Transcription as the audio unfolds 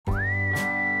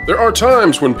There are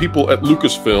times when people at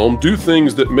Lucasfilm do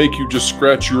things that make you just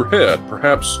scratch your head,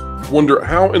 perhaps wonder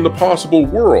how in the possible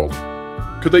world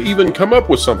could they even come up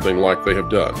with something like they have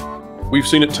done. We've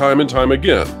seen it time and time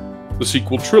again. The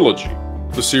sequel trilogy,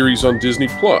 the series on Disney+,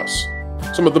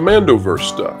 some of the Mandoverse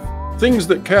stuff, things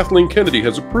that Kathleen Kennedy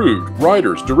has approved,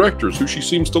 writers, directors who she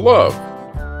seems to love.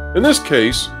 In this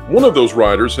case, one of those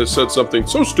writers has said something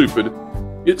so stupid,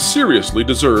 it seriously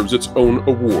deserves its own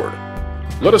award.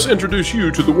 Let us introduce you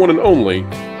to the one and only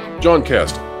Jon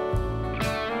Kasdan.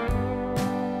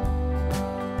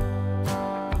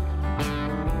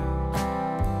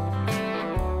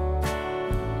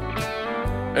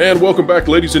 And welcome back,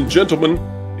 ladies and gentlemen.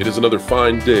 It is another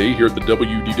fine day here at the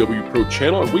WDW Pro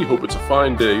channel, and we hope it's a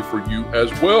fine day for you as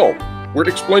well. We're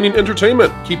explaining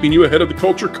entertainment, keeping you ahead of the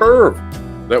culture curve.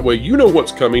 That way you know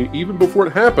what's coming even before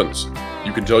it happens.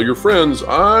 You can tell your friends,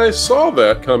 I saw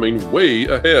that coming way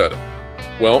ahead.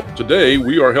 Well, today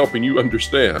we are helping you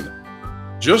understand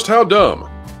just how dumb,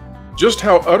 just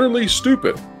how utterly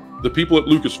stupid the people at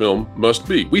Lucasfilm must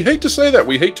be. We hate to say that.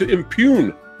 We hate to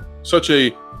impugn such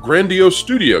a grandiose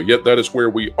studio, yet that is where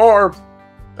we are,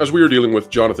 as we are dealing with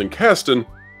Jonathan Kasdan,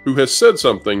 who has said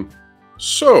something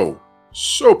so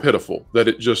pitiful that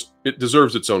it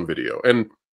deserves its own video.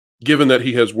 And given that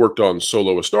he has worked on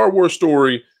Solo, a Star Wars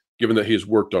story, given that he has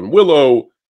worked on Willow,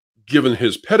 given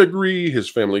his pedigree, his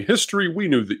family history, we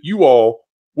knew that you all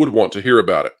would want to hear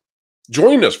about it.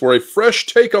 Joining us for a fresh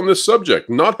take on this subject,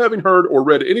 not having heard or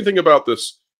read anything about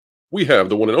this, we have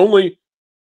the one and only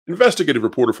investigative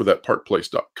reporter for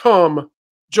thatparkplace.com,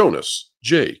 Jonas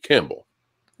J. Campbell.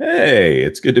 Hey,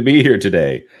 it's good to be here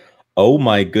today. Oh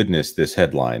my goodness, this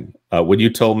headline. When you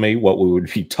told me what we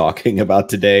would be talking about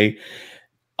today,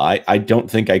 I don't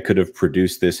think I could have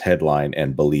produced this headline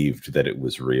and believed that it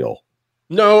was real.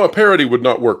 No, a parody would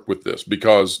not work with this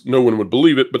because no one would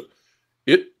believe it, but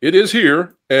it is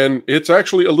here, and it's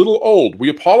actually a little old. We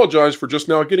apologize for just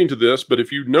now getting to this, but if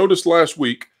you noticed last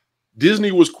week,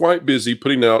 Disney was quite busy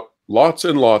putting out lots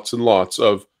and lots and lots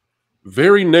of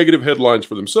very negative headlines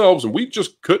for themselves, and we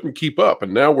just couldn't keep up,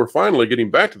 and now we're finally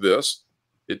getting back to this.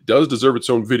 It does deserve its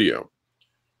own video.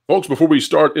 Folks, before we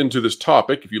start into this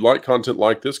topic, if you like content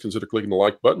like this, consider clicking the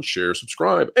like button, share,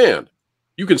 subscribe, and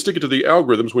you can stick it to the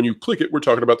algorithms. When you click it, we're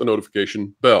talking about the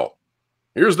notification bell.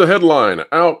 Here's the headline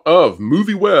out of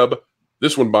MovieWeb,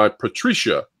 this one by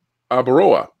Patricia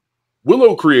Abaroa.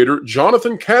 Willow creator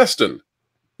Jonathan Kasdan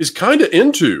is kind of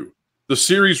into the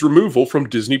series removal from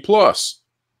Disney+.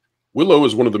 Willow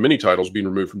is one of the many titles being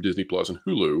removed from Disney+ and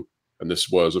Hulu, and this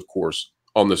was, of course,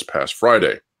 on this past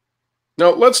Friday.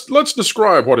 Now, let's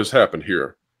describe what has happened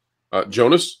here.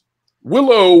 Jonas,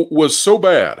 Willow was so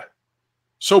bad,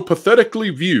 so pathetically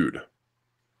viewed,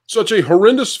 such a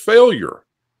horrendous failure,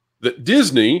 that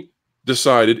Disney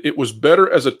decided it was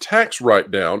better as a tax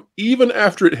write-down, even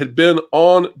after it had been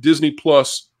on Disney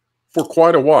Plus for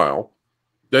quite a while,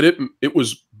 that it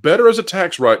was better as a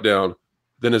tax write-down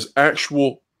than as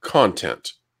actual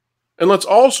content. And let's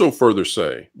also further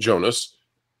say, Jonas,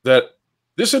 that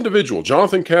this individual,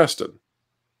 Jonathan Kasdan,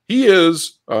 he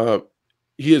is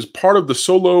part of the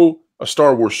Solo, a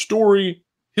Star Wars story,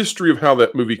 history of how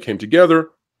that movie came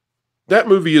together. That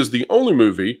movie is the only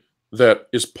movie that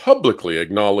is publicly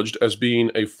acknowledged as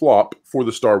being a flop for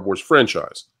the Star Wars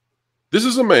franchise. This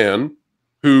is a man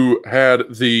who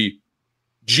had the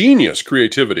genius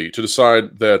creativity to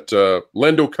decide that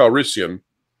Lando Calrissian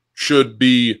should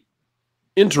be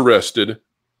interested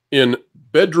in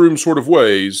bedroom sort of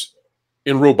ways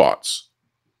in robots.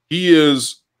 He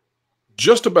is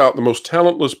just about the most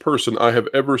talentless person I have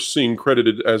ever seen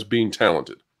credited as being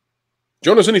talented.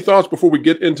 Jonas, any thoughts before we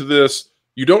get into this?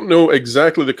 You don't know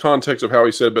exactly the context of how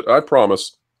he said, but I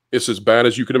promise it's as bad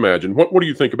as you can imagine. What do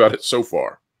you think about it so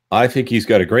far? I think he's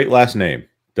got a great last name,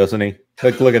 doesn't he?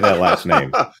 Look at that last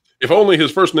name. If only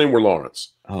his first name were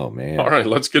Lawrence. Oh, man. All right,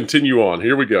 let's continue on.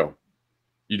 Here we go.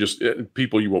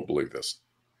 People, you won't believe this.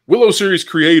 Willow series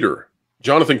creator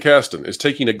Jonathan Kasdan is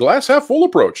taking a glass-half-full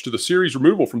approach to the series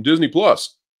removal from Disney+.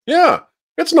 Yeah,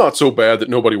 it's not so bad that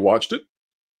nobody watched it.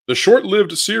 The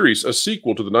short-lived series, a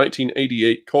sequel to the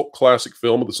 1988 cult classic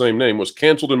film of the same name, was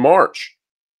canceled in March.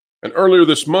 And earlier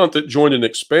this month, it joined an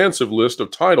expansive list of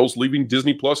titles leaving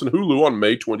Disney Plus and Hulu on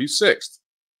May 26th.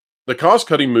 The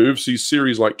cost-cutting move sees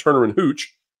series like Turner and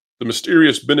Hooch, The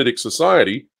Mysterious Benedict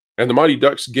Society, and The Mighty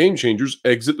Ducks Game Changers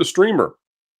exit the streamer.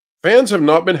 Fans have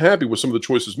not been happy with some of the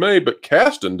choices made, but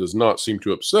Kasdan does not seem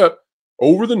too upset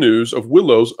over the news of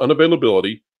Willow's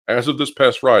unavailability as of this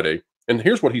past Friday, and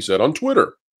here's what he said on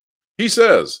Twitter. He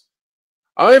says,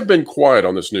 I have been quiet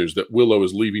on this news that Willow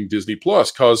is leaving Disney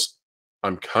Plus because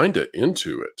I'm kinda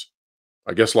into it.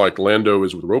 I guess like Lando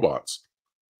is with robots.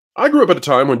 I grew up at a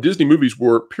time when Disney movies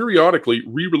were periodically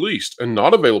re-released and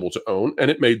not available to own,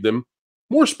 and it made them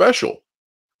more special.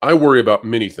 I worry about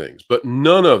many things, but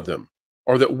none of them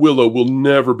are that Willow will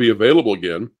never be available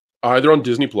again, either on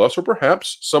Disney Plus or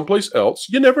perhaps someplace else.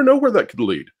 You never know where that could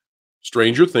lead.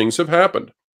 Stranger things have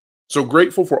happened. So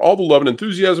grateful for all the love and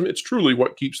enthusiasm. It's truly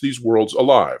what keeps these worlds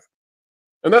alive.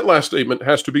 And that last statement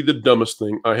has to be the dumbest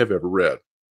thing I have ever read.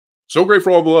 So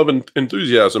grateful for all the love and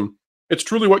enthusiasm. It's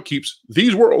truly what keeps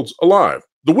these worlds alive.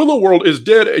 The Willow world is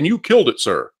dead and you killed it,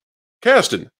 sir.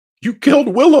 Kasdan, you killed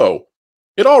Willow.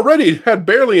 It already had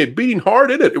barely a beating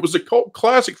heart in it. It was a cult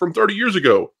classic from 30 years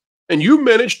ago. And you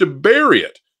managed to bury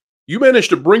it. You managed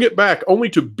to bring it back only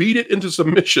to beat it into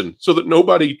submission so that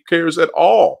nobody cares at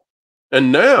all.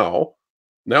 And now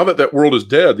that that world is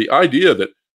dead, the idea that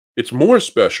it's more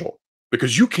special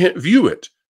because you can't view it.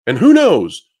 And who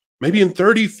knows, maybe in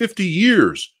 30, 50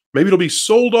 years, maybe it'll be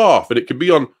sold off and it could be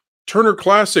on Turner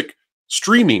Classic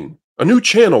streaming, a new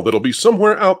channel that'll be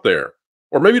somewhere out there.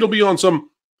 Or maybe it'll be on some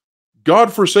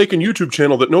godforsaken YouTube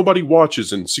channel that nobody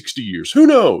watches in 60 years. Who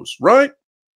knows, right?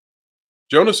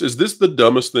 Jonas, is this the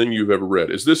dumbest thing you've ever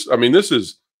read? Is this, I mean, this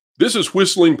is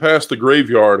whistling past the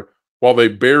graveyard while they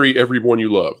bury everyone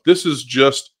you love. This is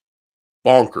just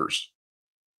bonkers.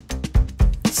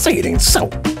 Say it ain't so.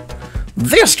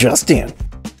 This just in.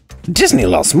 Disney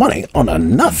lost money on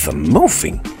another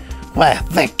movie. Why,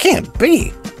 that can't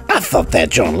be. I thought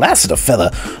that John Lasseter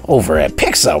fella over at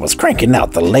Pixar was cranking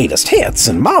out the latest hits,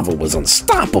 and Marvel was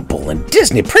unstoppable, and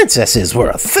Disney princesses were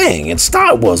a thing, and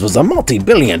Star Wars was a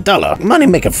multi-billion-dollar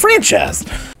money-making franchise.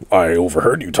 I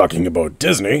overheard you talking about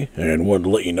Disney, and wanted to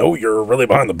let you know you're really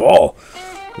behind the ball.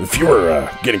 If you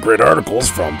were getting great articles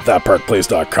from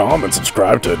thatparkplace.com and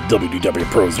subscribe to WDW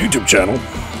Pro's YouTube channel,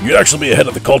 you'd actually be ahead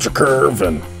of the culture curve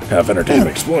and have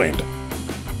entertainment explained.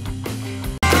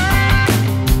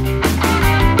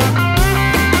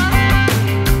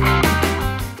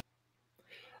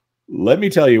 Let me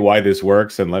tell you why this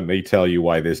works, and let me tell you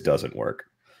why this doesn't work.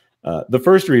 The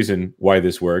first reason why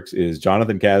this works is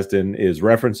Jonathan Kasdan is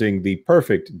referencing the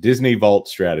perfect Disney Vault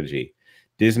strategy.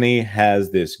 Disney has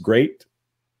this great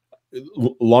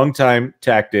long-time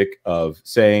tactic of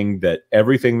saying that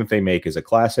everything that they make is a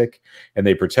classic, and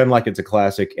they pretend like it's a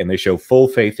classic, and they show full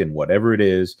faith in whatever it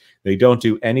is. They don't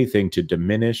do anything to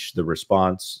diminish the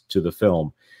response to the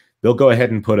film. They'll go ahead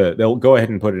and put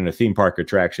in a theme park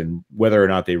attraction, whether or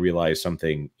not they realize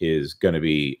something is going to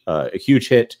be a huge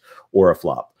hit or a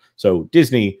flop. So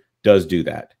Disney does do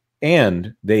that.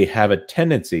 And they have a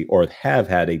tendency, or have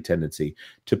had a tendency,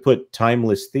 to put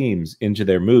timeless themes into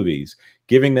their movies,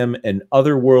 giving them an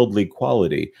otherworldly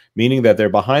quality, meaning that they're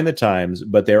behind the times,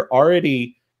 but they're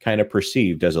already kind of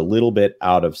perceived as a little bit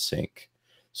out of sync.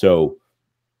 So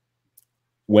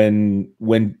when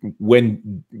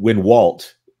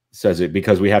Walt says it,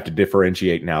 because we have to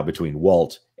differentiate now between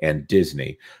Walt and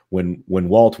Disney. When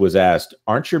Walt was asked,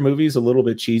 "Aren't your movies a little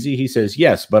bit cheesy?" He says,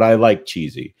 "Yes, but I like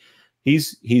cheesy."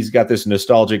 He's got this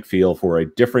nostalgic feel for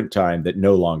a different time that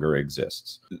no longer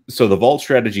exists. So the Vault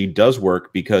strategy does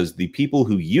work because the people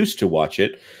who used to watch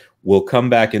it will come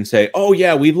back and say, "Oh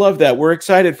yeah, we love that. We're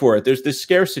excited for it. There's this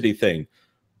scarcity thing."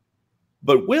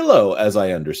 But Willow, as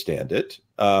I understand it,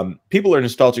 people are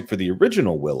nostalgic for the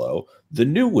original Willow. The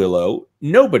new Willow,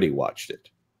 nobody watched it.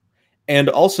 And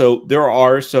also, there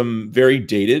are some very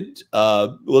dated,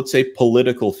 let's say,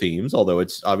 political themes, although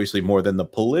it's obviously more than the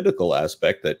political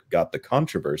aspect that got the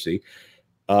controversy.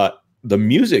 The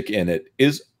music in it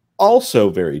is also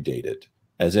very dated,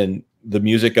 as in the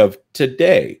music of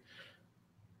today.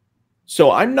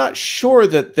 So I'm not sure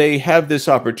that they have this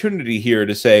opportunity here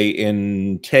to say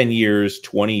in 10 years,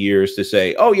 20 years, to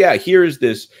say, "Oh yeah, here's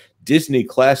this Disney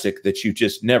classic that you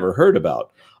just never heard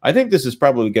about." I think this is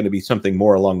probably going to be something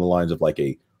more along the lines of like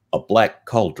a Black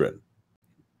Cauldron.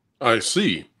 I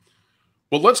see.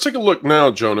 Well, let's take a look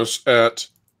now, Jonas, at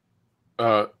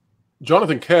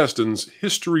Jonathan Kasdan's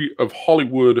history of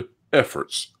Hollywood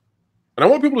efforts. And I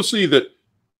want people to see that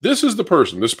this is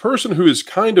this person who is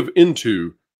kind of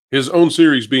into his own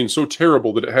series being so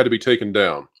terrible that it had to be taken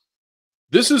down.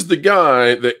 This is the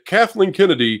guy that Kathleen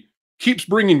Kennedy keeps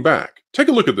bringing back. Take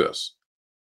a look at this.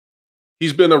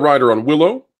 He's been a writer on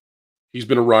Willow. He's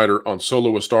been a writer on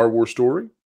Solo, a Star Wars Story.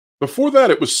 Before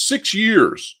that, it was 6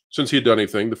 years since he had done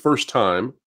anything the first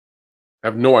time. I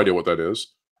have no idea what that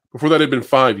is. Before that, it had been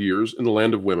 5 years in the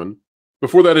Land of Women.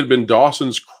 Before that, it had been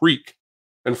Dawson's Creek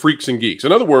and Freaks and Geeks.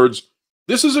 In other words,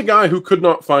 this is a guy who could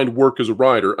not find work as a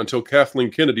writer until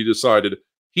Kathleen Kennedy decided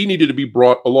he needed to be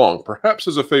brought along, perhaps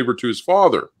as a favor to his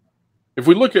father. If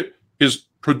we look at his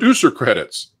producer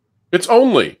credits, it's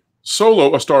only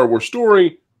Solo, A Star Wars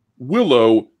Story,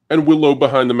 Willow, and Willow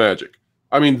Behind the Magic.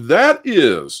 I mean, that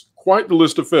is quite the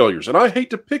list of failures. And I hate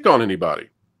to pick on anybody,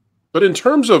 but in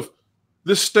terms of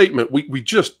this statement,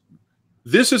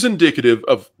 this is indicative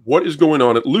of what is going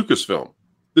on at Lucasfilm.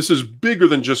 This is bigger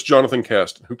than just Jonathan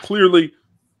Kasdan, who clearly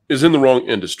is in the wrong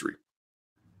industry.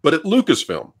 But at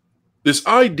Lucasfilm, this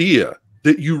idea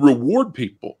that you reward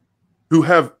people who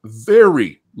have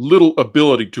very little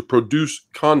ability to produce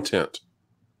content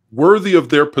worthy of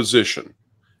their position,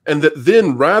 and that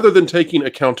then, rather than taking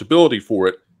accountability for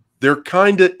it, they're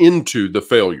kind of into the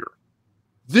failure.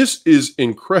 This is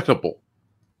incredible.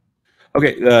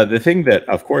 Okay, the thing that,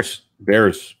 of course,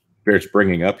 bears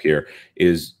bringing up here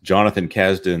is Jonathan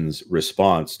Kasdan's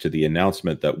response to the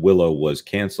announcement that Willow was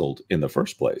canceled in the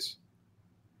first place.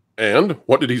 And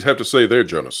what did he have to say there,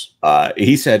 Jonas?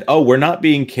 He said, "Oh, we're not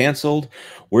being canceled.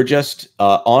 We're just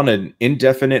on an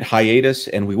indefinite hiatus,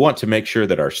 and we want to make sure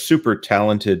that our super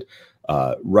talented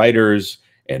writers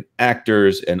and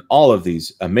actors and all of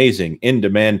these amazing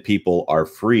in-demand people are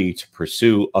free to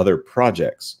pursue other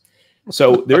projects."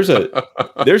 So there's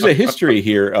a history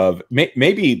here of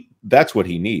maybe that's what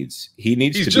he needs.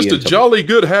 He's just a jolly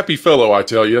good, happy fellow, I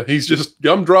tell you. He's just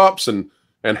gumdrops and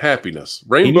happiness,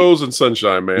 rainbows and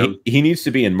sunshine, man. He needs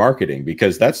to be in marketing,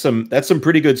 because that's some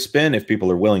pretty good spin if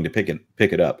people are willing to pick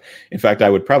it up. In fact, I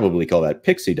would probably call that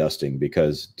pixie dusting,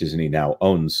 because Disney now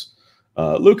owns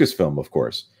Lucasfilm, of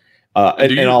course.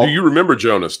 Do you remember,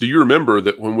 Jonas? Do you remember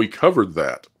that when we covered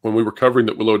that, when we were covering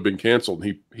that Willow had been canceled,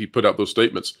 and he put out those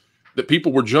statements, that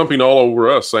people were jumping all over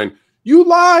us saying, "You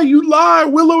lie, you lie.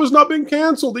 Willow has not been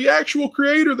canceled. The actual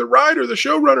creator, the writer, the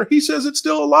showrunner, he says it's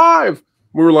still alive."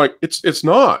 We were like, it's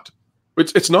not.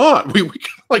 It's not.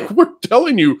 We're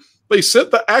telling you, they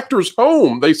sent the actors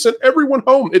home. They sent everyone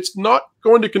home. It's not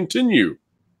going to continue.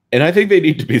 And I think they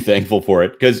need to be thankful for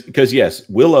it, because yes,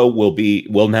 Willow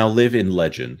will now live in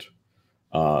legend.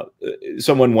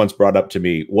 Someone once brought up to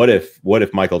me, what if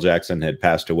Michael Jackson had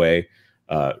passed away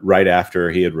right after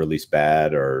he had released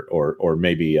Bad, or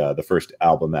maybe the first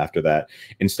album after that?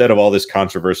 Instead of all this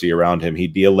controversy around him,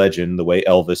 he'd be a legend the way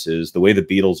Elvis is, the way the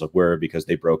Beatles were because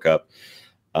they broke up.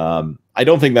 I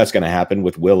don't think that's going to happen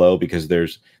with Willow, because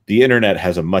the internet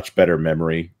has a much better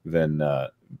memory than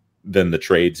the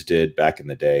trades did back in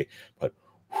the day. But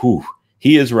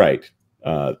he is right.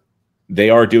 They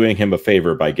are doing him a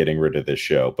favor by getting rid of this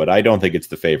show, but I don't think it's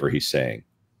the favor he's saying.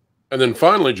 And then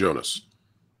finally, Jonas,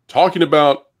 talking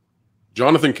about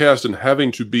Jonathan Kasdan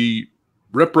having to be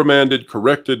reprimanded,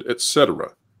 corrected,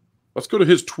 etc. Let's go to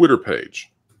his Twitter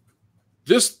page.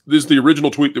 This is the original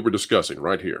tweet that we're discussing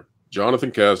right here.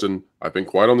 Jonathan Kasdan, I've been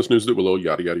quiet on this news that Willow,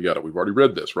 yada, yada, yada. We've already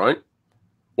read this, right?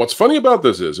 What's funny about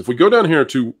this is, if we go down here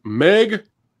to Meg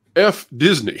F.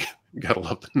 Disney, gotta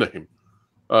love the name.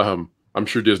 I'm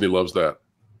sure Disney loves that.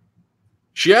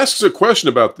 She asks a question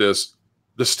about this.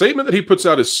 The statement that he puts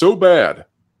out is so bad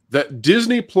that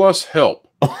Disney Plus Help,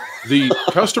 the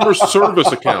customer service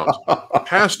account,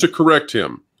 has to correct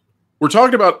him. We're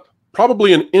talking about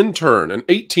probably an intern, an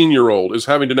 18-year-old is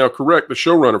having to now correct the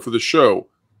showrunner for the show.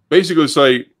 Basically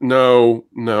say, no.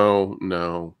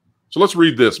 So let's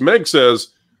read this. Meg says,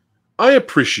 "I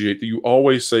appreciate that you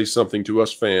always say something to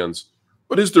us fans,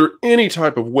 but is there any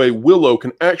type of way Willow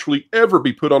can actually ever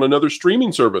be put on another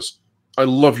streaming service? I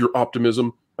love your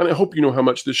optimism, and I hope you know how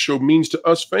much this show means to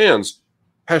us fans.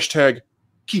 Hashtag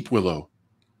keep Willow."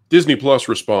 Disney Plus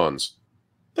responds,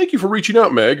 "Thank you for reaching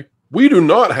out, Meg. We do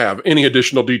not have any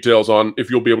additional details on if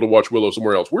you'll be able to watch Willow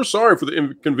somewhere else. We're sorry for the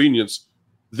inconvenience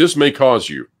this may cause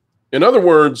you." In other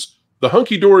words, the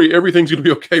hunky-dory, everything's going to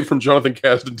be okay from Jonathan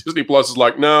Kasdan. Disney Plus is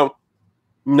like, no,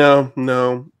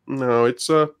 it's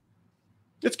gone.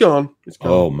 It's gone.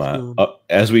 Oh, my.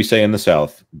 As we say in the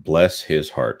South, bless his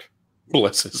heart.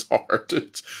 Bless his heart.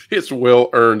 It's well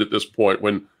earned at this point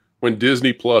when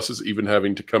Disney Plus is even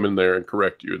having to come in there and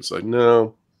correct you and say,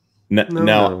 no. It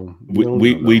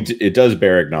does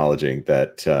bear acknowledging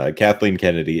that Kathleen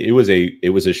Kennedy, it was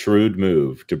a shrewd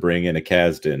move to bring in a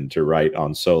Kasdan to write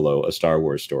on Solo, A Star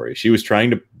Wars Story. She was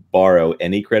trying to borrow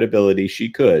any credibility she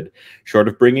could, short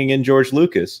of bringing in George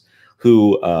Lucas,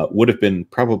 who would have been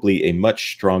probably a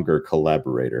much stronger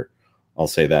collaborator. I'll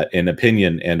say that in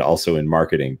opinion and also in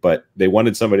marketing, but they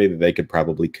wanted somebody that they could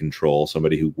probably control,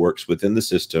 somebody who works within the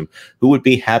system, who would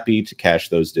be happy to cash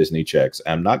those Disney checks.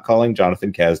 I'm not calling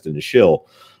Jonathan Kasdan a shill,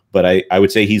 but I would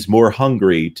say he's more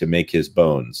hungry to make his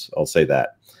bones. I'll say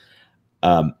that.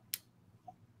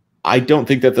 I don't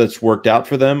think that that's worked out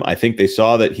for them. I think they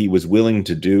saw that he was willing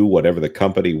to do whatever the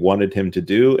company wanted him to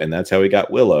do, and that's how he got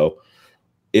Willow.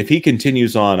 If he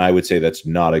continues on, I would say that's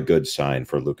not a good sign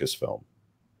for Lucasfilm.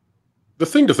 The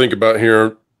thing to think about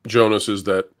here, Jonas, is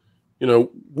that,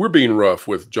 we're being rough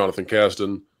with Jonathan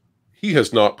Kasdan. He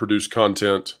has not produced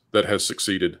content that has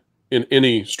succeeded in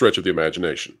any stretch of the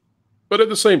imagination. But at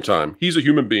the same time, he's a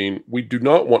human being. We do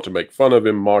not want to make fun of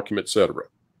him, mock him, etc.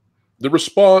 The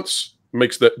response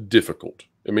makes that difficult.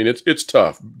 I mean, it's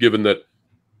tough, given that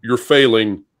you're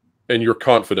failing and you're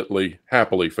confidently,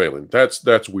 happily failing.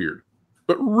 That's weird.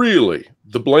 But really,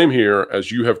 the blame here,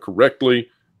 as you have correctly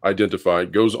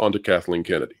identified, goes on to Kathleen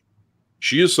Kennedy.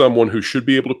 She is someone who should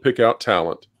be able to pick out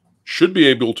talent, should be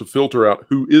able to filter out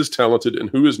who is talented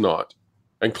and who is not.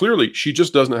 And clearly, she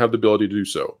just doesn't have the ability to do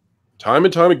so. Time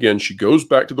and time again, she goes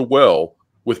back to the well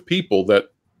with people that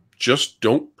just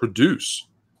don't produce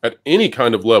at any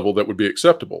kind of level that would be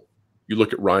acceptable. You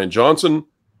look at Rian Johnson.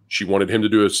 She wanted him to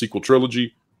do a sequel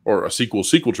trilogy, or a sequel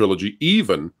trilogy,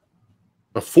 even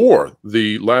before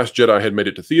The Last Jedi had made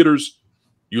it to theaters.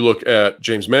 You look at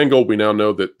James Mangold. We now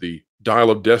know that the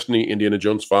Dial of Destiny, Indiana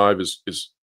Jones 5, is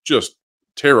just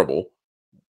terrible.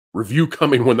 Review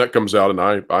coming when that comes out, and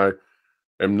I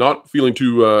am not feeling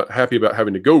too happy about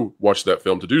having to go watch that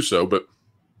film to do so, but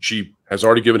she has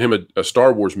already given him a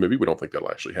Star Wars movie. We don't think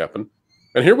that'll actually happen.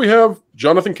 And here we have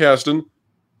Jonathan Kasdan.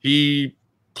 He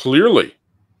clearly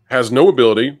has no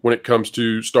ability when it comes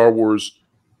to Star Wars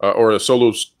or a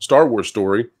solo Star Wars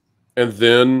story. And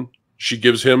then she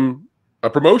gives him a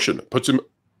promotion, puts him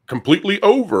completely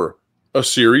over a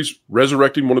series,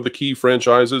 resurrecting one of the key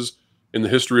franchises in the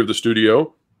history of the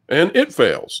studio, and it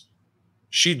fails.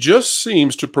 She just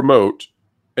seems to promote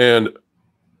and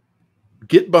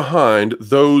get behind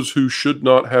those who should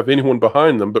not have anyone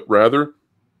behind them, but rather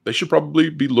they should probably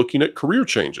be looking at career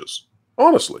changes,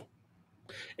 honestly.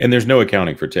 And there's no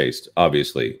accounting for taste,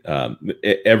 obviously.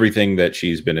 Everything that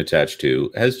she's been attached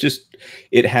to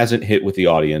it hasn't hit with the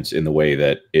audience in the way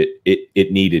that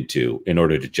it needed to in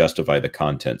order to justify the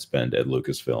content spend at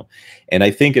Lucasfilm. And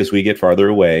I think as we get farther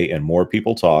away and more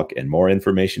people talk and more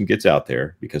information gets out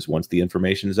there, because once the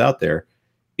information is out there,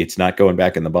 it's not going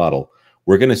back in the bottle.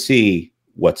 We're going to see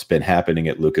what's been happening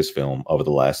at Lucasfilm over the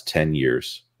last 10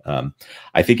 years.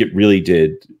 I think it really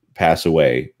did pass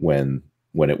away when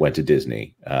it went to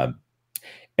Disney.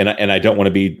 And I don't want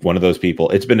to be one of those people.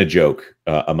 It's been a joke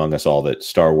among us all that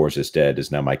Star Wars is dead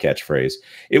is now my catchphrase.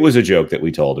 It was a joke that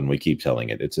we told, and we keep telling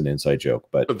it. It's an inside joke.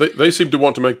 But they seem to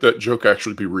want to make that joke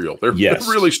actually be real. They're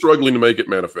really struggling to make it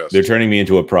manifest. They're turning me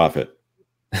into a prophet.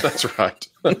 That's right.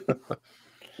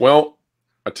 Well,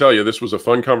 I tell you, this was a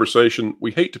fun conversation.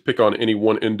 We hate to pick on any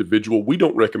one individual. We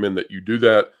don't recommend that you do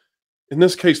that. In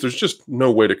this case, there's just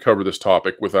no way to cover this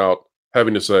topic without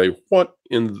having to say, what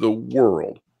in the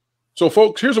world? So,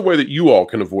 folks, here's a way that you all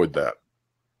can avoid that.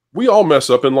 We all mess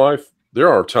up in life. There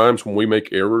are times when we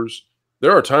make errors.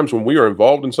 There are times when we are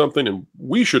involved in something and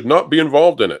we should not be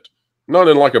involved in it. Not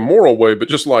in like a moral way, but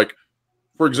just like,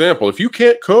 for example, if you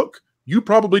can't cook, you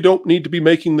probably don't need to be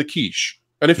making the quiche.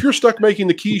 And if you're stuck making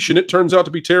the quiche and it turns out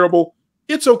to be terrible,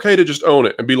 it's okay to just own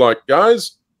it and be like,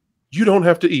 guys, you don't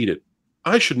have to eat it.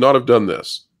 I should not have done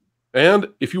this. And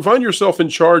if you find yourself in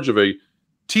charge of a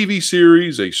TV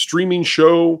series, a streaming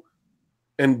show,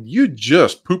 and you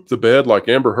just poop the bed like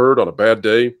Amber Heard on a bad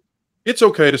day, it's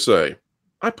okay to say,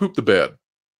 I pooped the bed.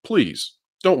 Please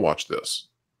don't watch this.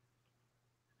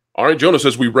 All right, Jonas,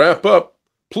 as we wrap up,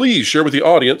 please share with the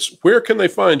audience, where can they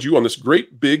find you on this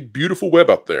great, big, beautiful web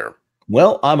out there?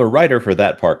 Well, I'm a writer for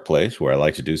That Park Place, where I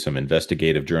like to do some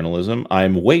investigative journalism.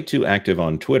 I'm way too active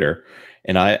on Twitter.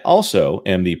 And I also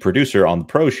am the producer on the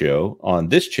Pro Show on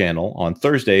this channel on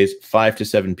Thursdays, 5 to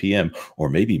 7 p.m., or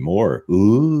maybe more.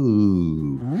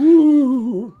 Ooh.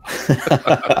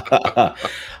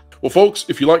 Well, folks,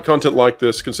 if you like content like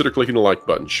this, consider clicking the like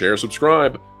button, share,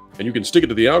 subscribe, and you can stick it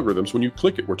to the algorithms when you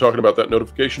click it. We're talking about that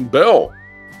notification bell.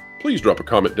 Please drop a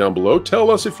comment down below.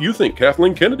 Tell us if you think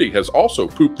Kathleen Kennedy has also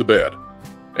pooped the bed.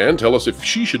 And tell us if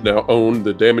she should now own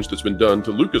the damage that's been done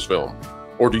to Lucasfilm.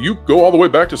 Or do you go all the way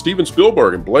back to Steven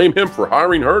Spielberg and blame him for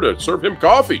hiring her to serve him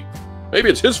coffee? Maybe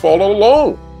it's his fault all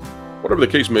along. Whatever the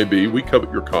case may be, we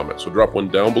covet your comments, so drop one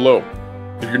down below.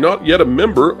 If you're not yet a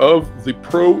member of the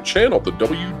Pro channel, the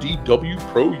WDW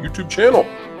Pro YouTube channel,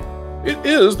 it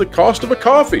is the cost of a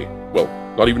coffee. Well,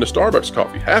 not even a Starbucks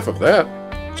coffee, half of that.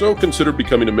 So consider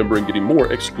becoming a member and getting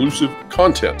more exclusive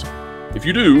content. If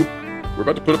you do, we're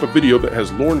about to put up a video that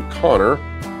has Lauren Connor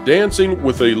dancing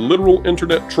with a literal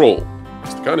internet troll.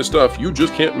 It's the kind of stuff you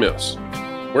just can't miss.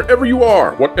 Wherever you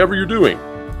are, whatever you're doing,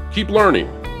 keep learning,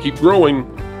 keep growing,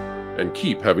 and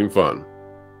keep having fun.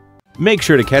 Make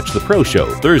sure to catch The Pro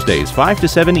Show Thursdays 5 to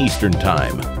 7 Eastern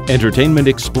Time. Entertainment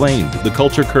explained, the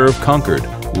culture curve conquered,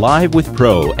 live with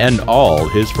Pro and all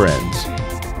his friends.